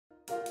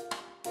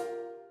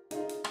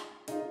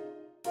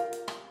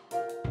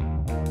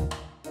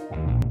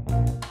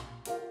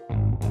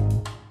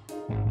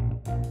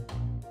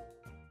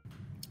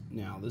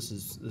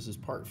this is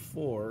part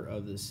 4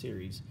 of this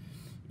series.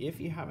 If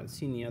you haven't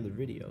seen the other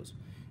videos,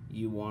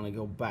 you want to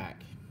go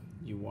back.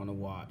 You want to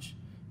watch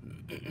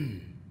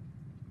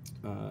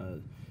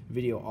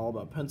video all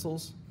about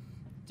pencils,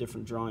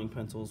 different drawing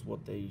pencils,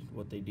 what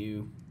they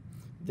do.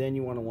 Then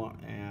you want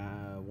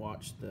to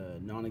watch the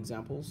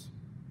non-examples,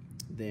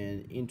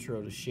 then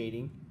intro to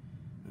shading,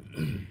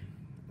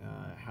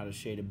 how to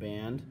shade a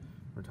band.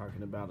 We're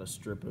talking about a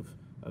strip of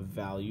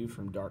value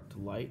from dark to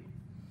light.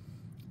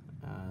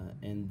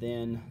 And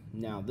then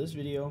now this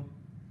video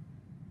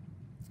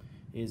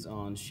is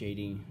on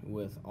shading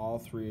with all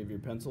 3 of your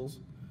pencils.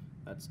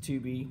 That's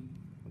 2B,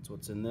 that's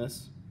what's in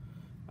this,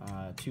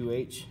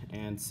 2H,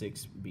 and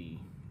 6B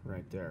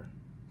right there.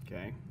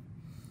 Okay,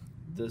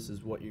 this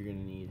is what you're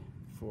going to need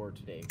for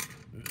today.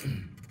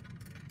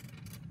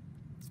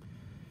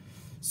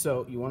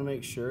 So you want to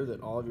make sure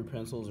that all of your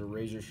pencils are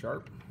razor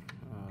sharp.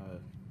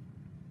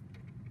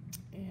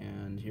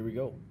 And here we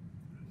go.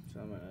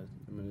 So I'm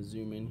gonna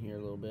zoom in here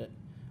a little bit.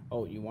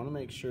 Oh, you want to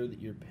make sure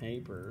that your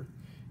paper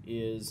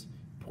is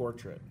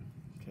portrait.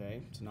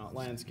 Okay, it's not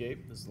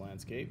landscape. This is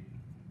landscape.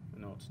 I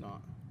know it's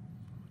not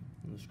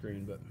on the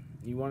screen, but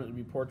you want it to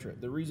be portrait.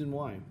 The reason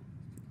why,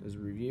 as a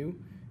review,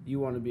 you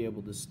want to be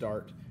able to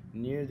start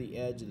near the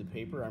edge of the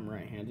paper. I'm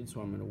right-handed,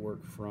 so I'm going to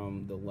work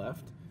from the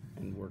left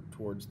and work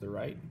towards the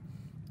right.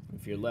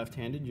 If you're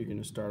left-handed, you're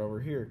going to start over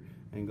here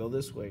and go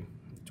this way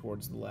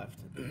towards the left.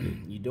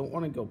 You don't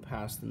want to go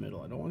past the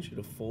middle. I don't want you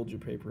to fold your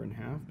paper in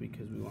half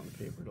because we want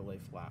the paper to lay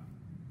flat.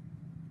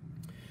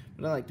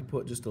 But I like to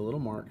put just a little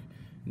mark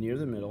near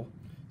the middle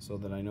so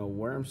that I know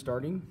where I'm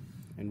starting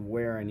and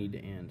where I need to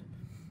end.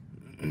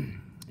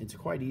 It's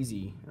quite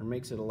easy, or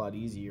makes it a lot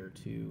easier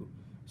to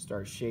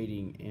start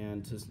shading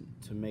and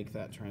to make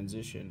that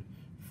transition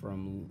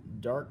from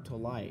dark to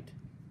light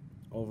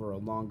over a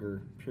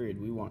longer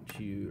period. We want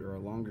you, or a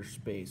longer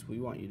space, we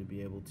want you to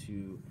be able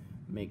to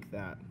make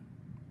that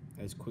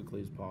as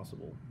quickly as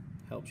possible.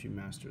 Helps you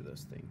master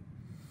this thing.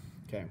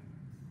 Okay,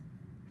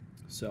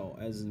 so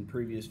as in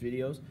previous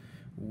videos,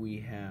 we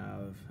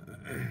have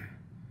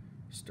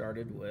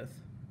started with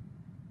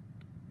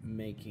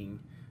making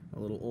a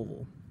little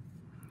oval.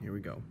 Here we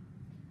go.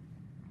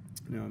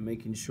 Now I'm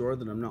making sure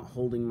that I'm not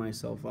holding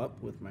myself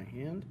up with my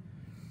hand.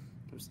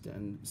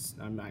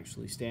 I'm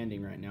actually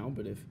standing right now,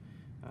 but if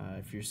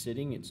you're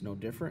sitting, it's no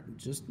different.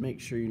 Just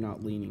make sure you're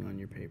not leaning on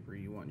your paper.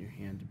 You want your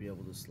hand to be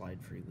able to slide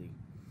freely.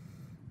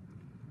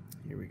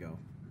 Here we go.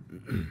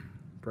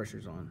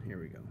 Pressure's on. Here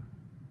we go.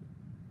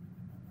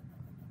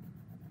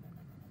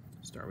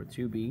 Start with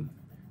 2B.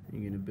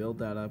 You're going to build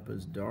that up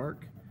as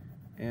dark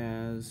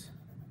as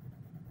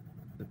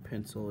the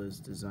pencil is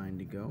designed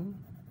to go.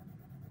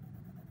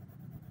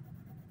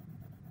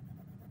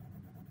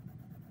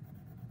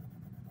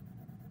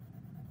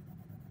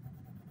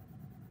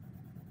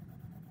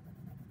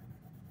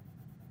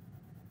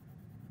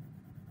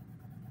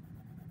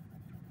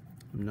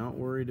 I'm not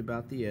worried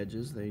about the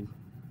edges. They,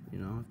 you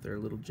know, if they're a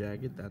little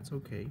jagged, that's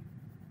okay.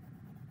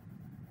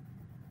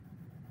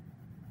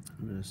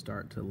 I'm going to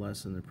start to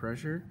lessen the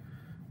pressure.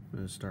 I'm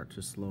going to start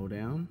to slow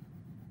down.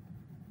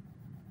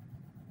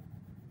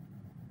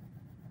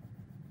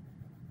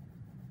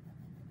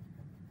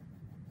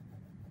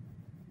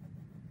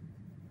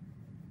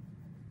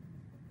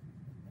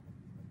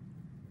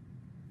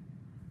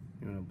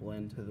 You're going to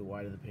blend to the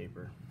white of the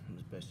paper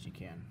as best you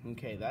can.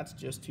 Okay, that's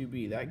just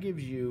 2B. That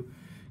gives you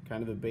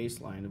kind of a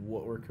baseline of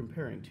what we're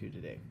comparing to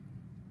today.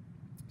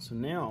 So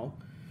now,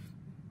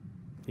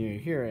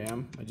 here I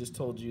am. I just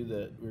told you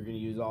that we're going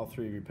to use all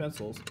 3 of your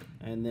pencils,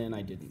 and then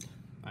I didn't.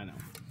 I know.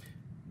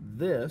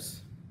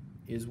 This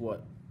is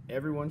what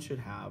everyone should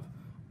have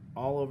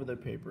all over their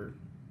paper.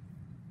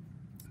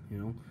 You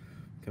know,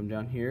 come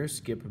down here,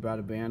 skip about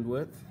a band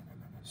width,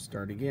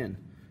 start again,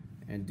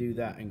 and do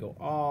that, and go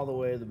all the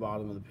way to the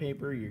bottom of the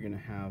paper. You're going to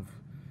have,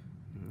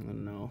 I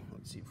don't know,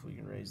 let's see if we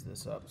can raise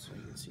this up so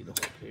you can see the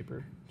whole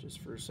paper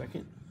just for a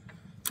second.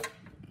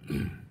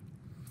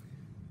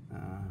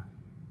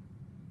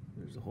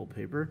 There's the whole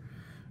paper.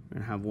 We're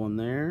going to have one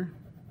there,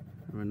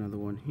 have another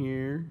one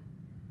here,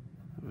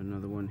 have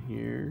another one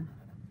here,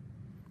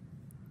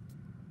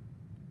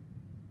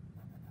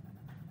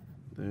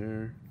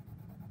 there,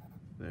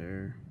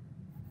 there,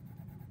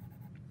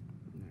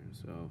 there.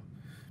 So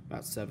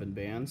about 7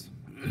 bands.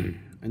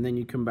 And then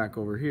you come back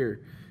over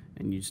here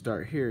and you'd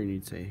start here and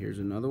you'd say, here's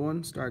another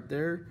one, start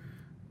there,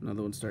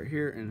 another one, start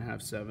here, and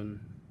have 7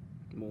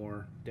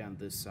 more down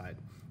this side.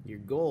 Your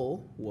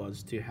goal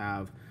was to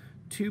have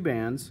 2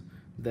 bands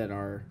that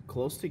are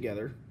close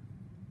together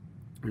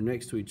or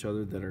next to each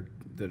other that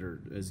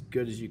are as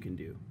good as you can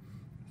do.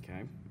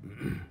 Okay?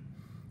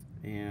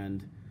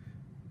 And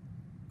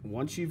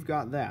once you've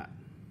got that,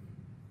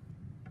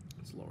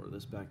 let's lower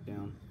this back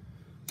down.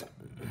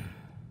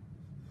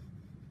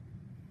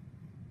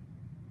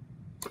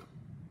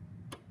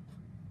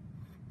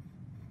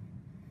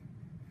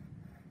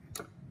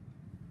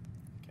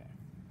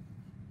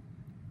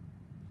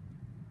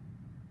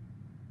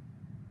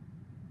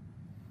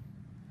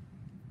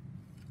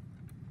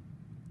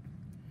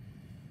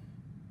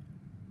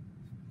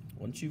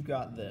 once you've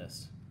got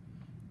this,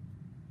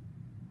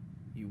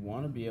 you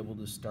want to be able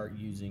to start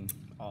using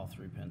all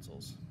three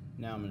pencils.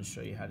 Now I'm going to show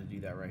you how to do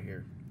that right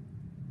here.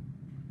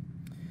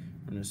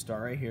 I'm going to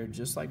start right here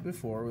just like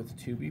before with a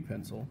 2B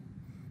pencil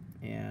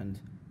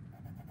and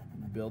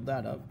build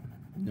that up,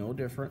 no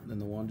different than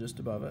the one just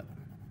above it.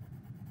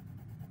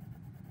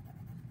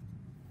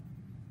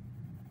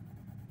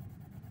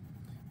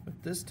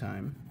 But this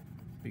time,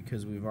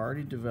 because we've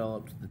already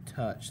developed the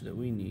touch that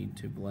we need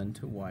to blend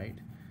to white,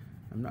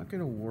 I'm not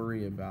going to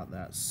worry about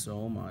that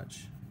so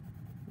much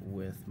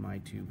with my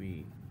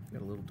 2B.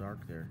 Got a little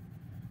dark there.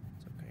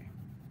 It's okay.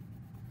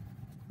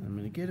 I'm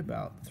going to get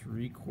about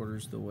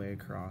 3/4 the way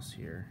across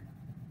here,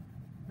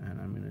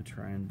 and I'm going to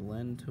try and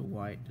blend to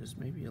white just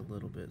maybe a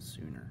little bit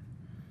sooner,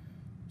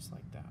 just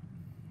like that.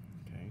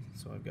 Okay,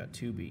 so I've got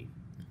 2B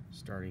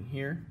starting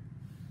here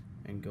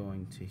and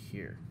going to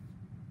here.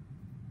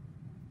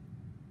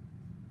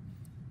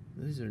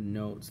 These are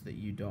notes that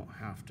you don't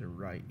have to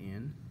write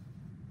in.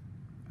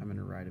 I'm going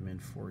to write them in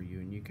for you,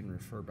 and you can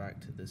refer back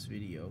to this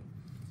video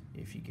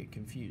if you get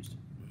confused.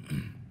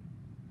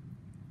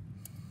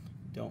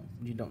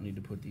 You don't need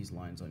to put these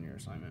lines on your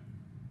assignment.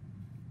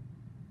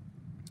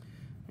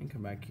 And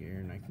come back here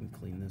and I can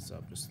clean this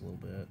up just a little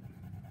bit.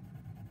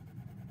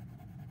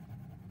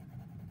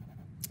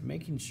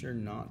 Making sure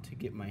not to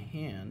get my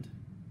hand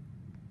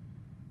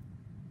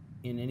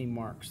in any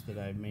marks that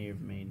I may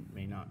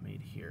not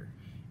made here.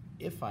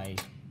 If I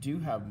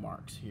do have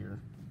marks here,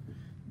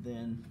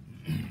 then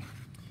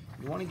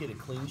you want to get a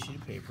clean sheet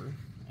of paper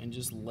and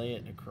just lay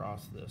it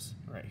across this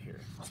right here.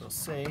 So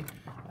say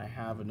I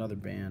have another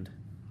band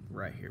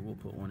right here. We'll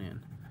put one in,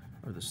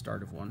 or the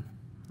start of one,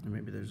 and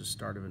maybe there's a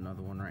start of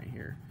another one right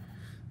here.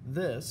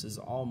 This is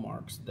all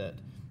marks that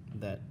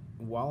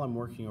while I'm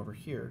working over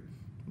here,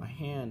 my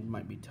hand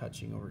might be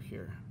touching over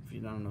here. I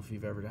don't know if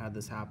you've ever had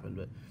this happen,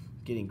 but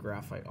getting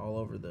graphite all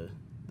over the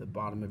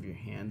bottom of your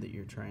hand that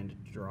you're trying to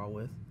draw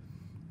with,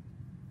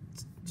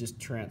 it's just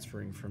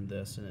transferring from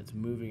this and it's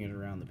moving it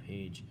around the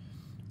page.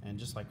 And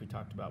just like we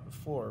talked about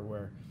before,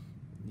 where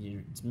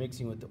it's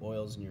mixing with the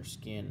oils in your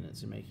skin and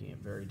it's making it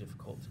very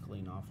difficult to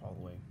clean off all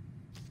the way.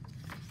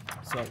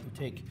 So you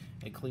take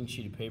a clean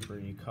sheet of paper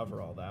and you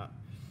cover all that,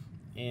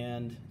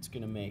 and it's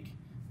going to make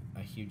a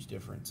huge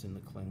difference in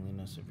the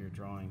cleanliness of your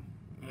drawing.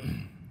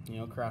 You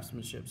know,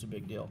 craftsmanship's a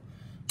big deal.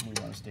 We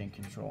want to stay in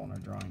control in our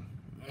drawing.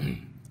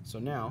 So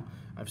now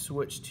I've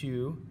switched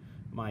to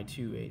my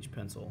 2H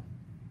pencil,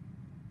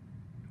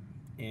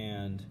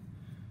 and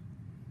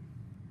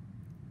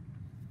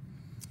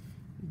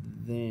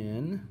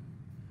then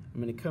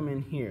I'm going to come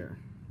in here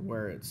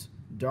where it's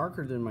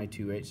darker than my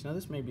 2H. Now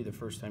this may be the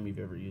first time you've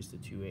ever used a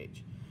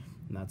 2H,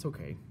 and that's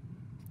okay.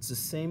 It's the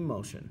same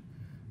motion,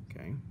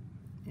 okay?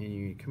 And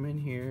you come in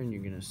here and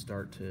you're going to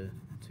start to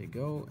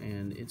go,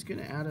 and it's going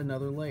to add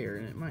another layer,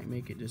 and it might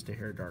make it just a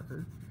hair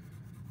darker.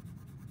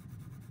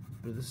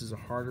 But this is a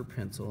harder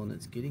pencil, and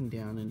it's getting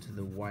down into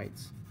the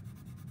whites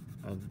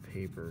of the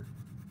paper.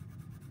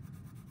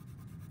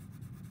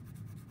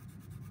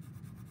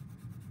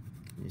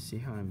 You see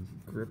how I'm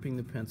gripping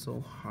the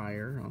pencil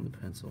higher on the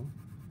pencil,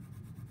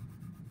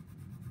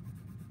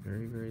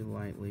 very, very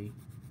lightly.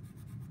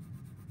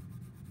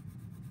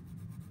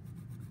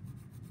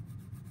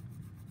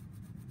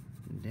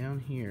 And down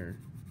here,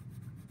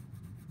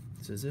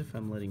 it's as if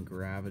I'm letting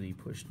gravity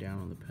push down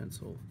on the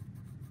pencil,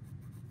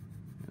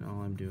 and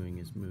all I'm doing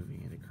is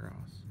moving it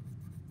across.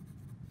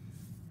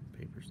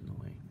 Paper's in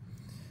the way.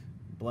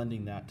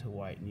 Blending that to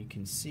white, and you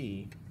can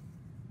see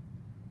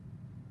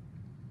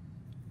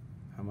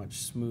how much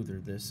smoother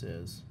this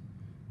is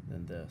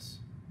than this.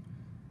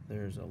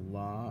 There's a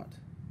lot.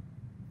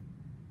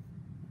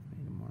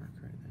 Made a mark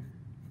right there.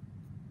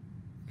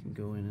 You can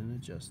go in and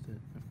adjust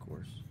it, of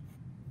course.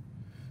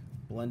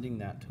 Blending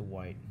that to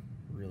white,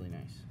 really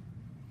nice.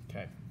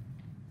 Okay.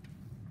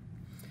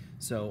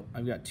 So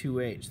I've got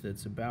 2H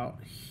that's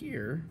about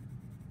here,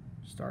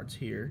 starts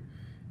here,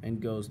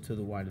 and goes to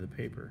the white of the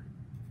paper.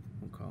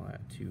 We'll call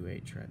that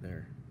 2H right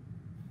there.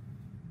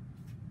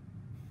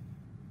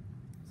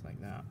 It's like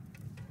that.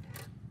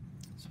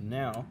 So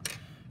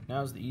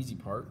now's the easy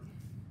part.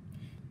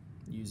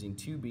 Using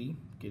 2B,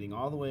 getting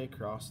all the way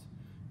across.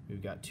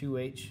 We've got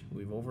 2H,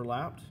 we've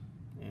overlapped,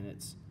 and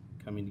it's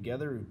coming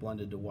together. We've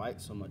blended to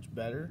white so much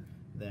better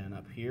than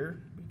up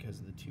here because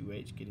of the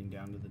 2H getting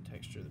down to the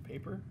texture of the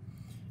paper.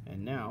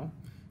 And now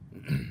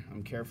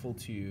I'm careful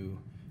to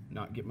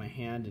not get my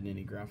hand in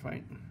any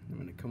graphite. I'm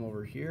going to come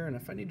over here, and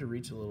if I need to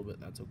reach a little bit,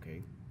 that's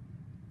okay.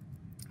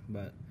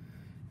 But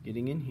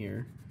getting in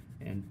here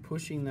and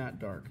pushing that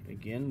dark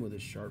again with a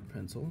sharp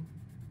pencil,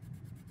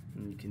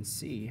 and you can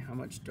see how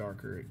much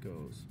darker it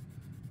goes.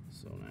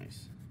 So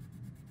nice.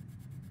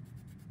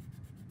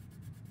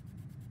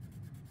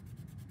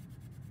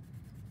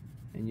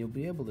 And you'll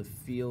be able to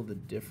feel the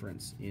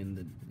difference in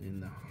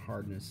the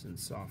hardness and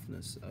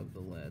softness of the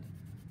lead,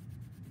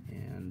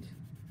 and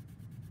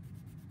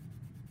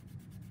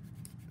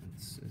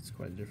it's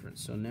quite different.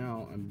 So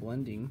now I'm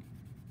blending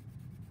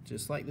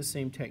just like the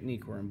same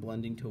technique where I'm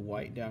blending to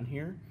white down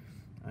here.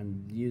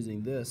 I'm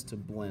using this to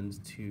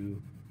blend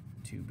to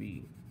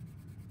 2B.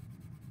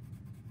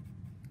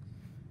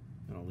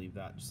 And I'll leave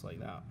that just like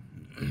that.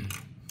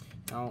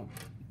 Now,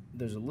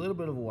 there's a little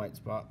bit of a white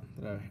spot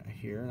that I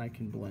here, and I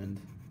can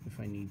blend if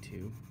I need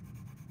to.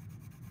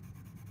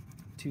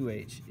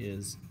 2H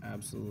is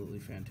absolutely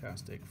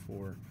fantastic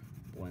for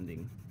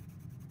blending.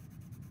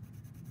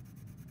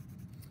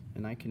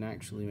 And I can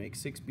actually make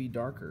 6B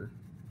darker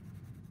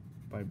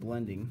by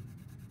blending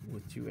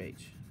with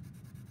 2H,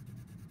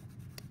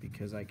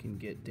 because I can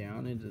get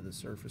down into the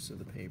surface of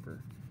the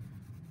paper.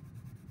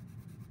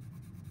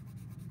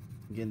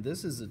 Again,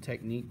 this is a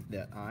technique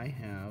that I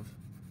have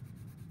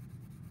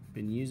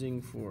been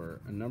using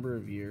for a number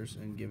of years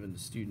and given to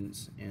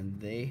students, and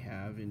they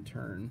have in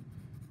turn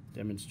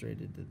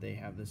demonstrated that they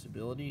have this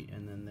ability,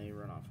 and then they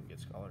run off and get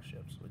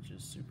scholarships, which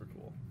is super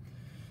cool.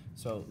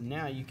 So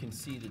now you can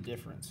see the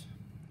difference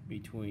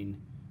between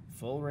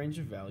full range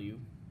of value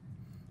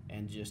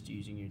and just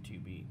using your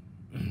 2B.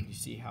 You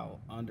see how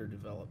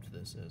underdeveloped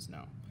this is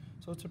now.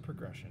 So it's a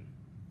progression.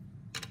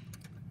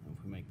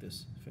 If we make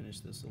this, finish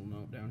this little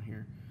note down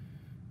here.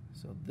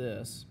 So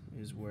this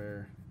is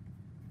where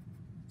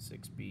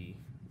 6B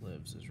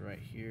lives, is right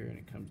here, and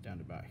it comes down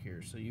to about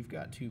here. So you've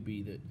got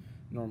 2B that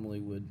normally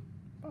would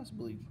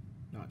possibly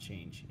not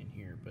change in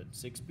here, but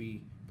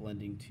 6B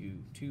blending to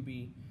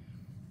 2B,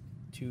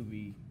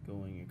 2B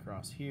going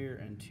across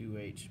here, and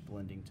 2H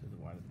blending to the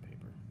white of the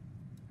paper.